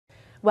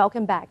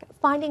Welcome back.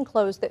 Finding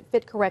clothes that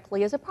fit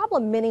correctly is a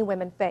problem many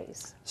women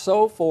face.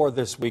 So for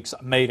this week's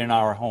Made in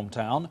Our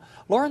Hometown,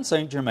 Lauren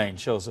St. Germain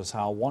shows us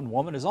how one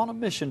woman is on a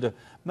mission to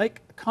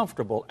make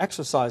comfortable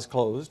exercise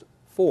clothes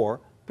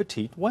for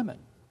petite women.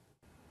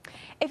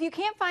 If you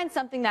can't find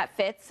something that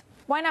fits,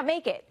 why not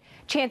make it?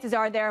 Chances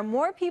are there are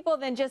more people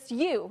than just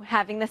you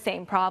having the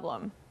same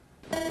problem.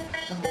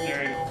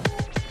 There you go.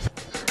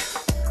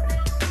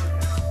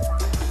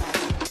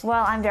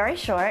 Well, I'm very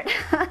short.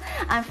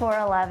 I'm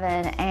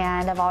 4'11",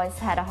 and I've always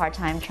had a hard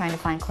time trying to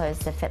find clothes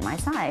that fit my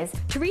size.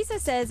 Teresa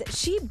says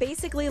she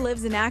basically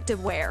lives in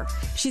activewear.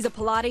 She's a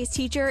Pilates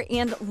teacher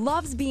and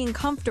loves being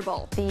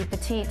comfortable. The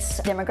petite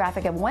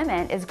demographic of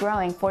women is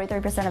growing.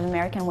 43% of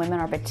American women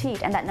are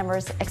petite, and that number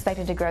is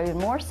expected to grow even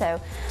more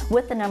so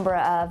with the number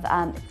of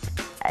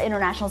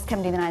internationals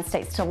coming to the United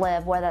States to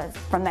live, whether it's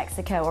from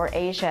Mexico or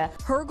Asia.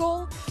 Her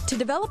goal? To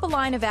develop a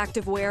line of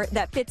activewear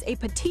that fits a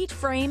petite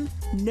frame,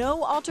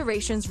 no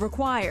alterations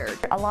required.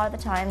 A lot of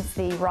the times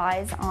the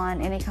rise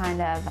on any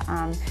kind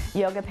of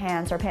yoga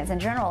pants or pants in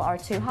general are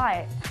too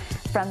high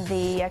from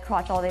the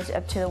crotch all the way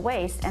up to the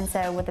waist, and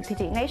so with the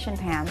Petite Nation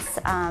pants,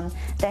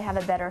 they have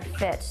a better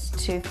fit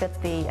to fit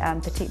the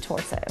petite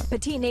torso.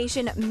 Petite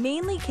Nation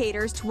mainly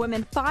caters to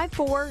women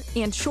 5'4"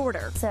 and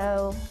shorter.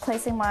 So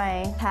placing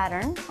my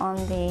pattern on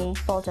the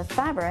fold of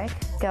fabric,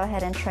 go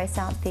ahead and trace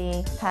out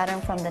the pattern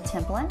from the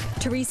template.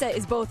 Teresa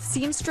is both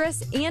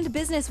seamstress and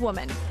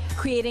businesswoman,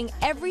 creating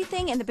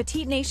everything in the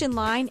Petite Nation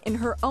line in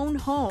her own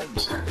home.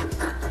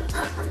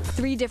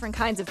 3 different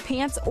kinds of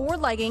pants or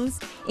leggings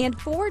and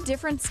 4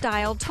 different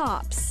style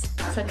tops.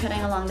 So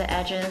cutting along the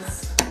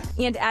edges.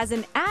 And as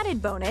an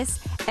added bonus,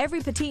 every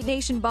Petite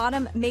Nation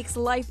bottom makes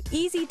life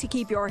easy to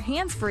keep your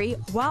hands free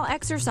while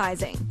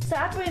exercising. So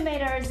after we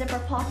made our zipper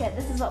pocket,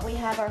 this is what we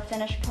have, our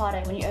finished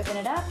product. When you open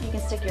it up, you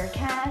can stick your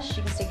cash,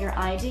 you can stick your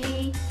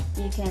ID,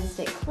 you can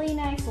stick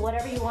Kleenex,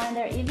 whatever you want in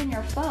there, even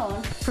your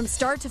phone. From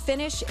start to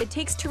finish, it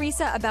takes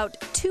Teresa about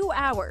 2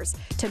 hours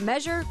to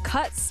measure,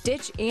 cut,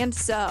 stitch, and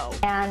sew.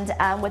 And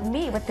with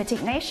me, with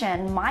Petite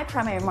Nation, my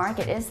primary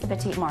market is the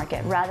petite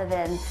market rather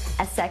than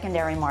a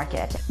secondary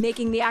market.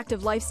 Making the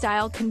active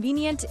lifestyle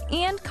convenient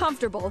and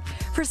comfortable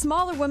for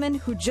smaller women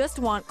who just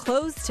want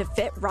clothes to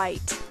fit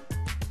right.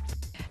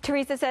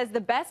 Teresa says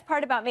the best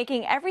part about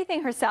making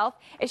everything herself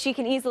is she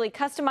can easily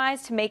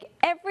customize to make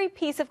every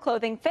piece of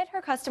clothing fit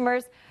her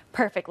customers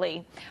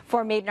perfectly.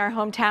 For Made in Our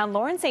Hometown,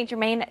 Lauren St.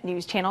 Germain,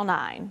 News Channel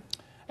 9.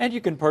 And you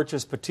can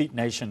purchase Petite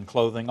Nation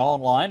clothing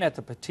online at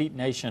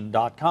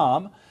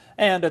thepetitenation.com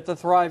and at the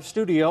Thrive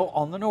Studio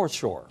on the North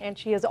Shore. And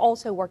she is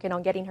also working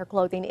on getting her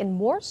clothing in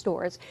more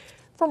stores.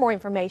 For more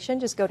information,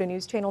 just go to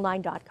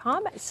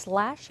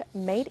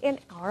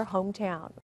newschannel9.com/madeinourhometown.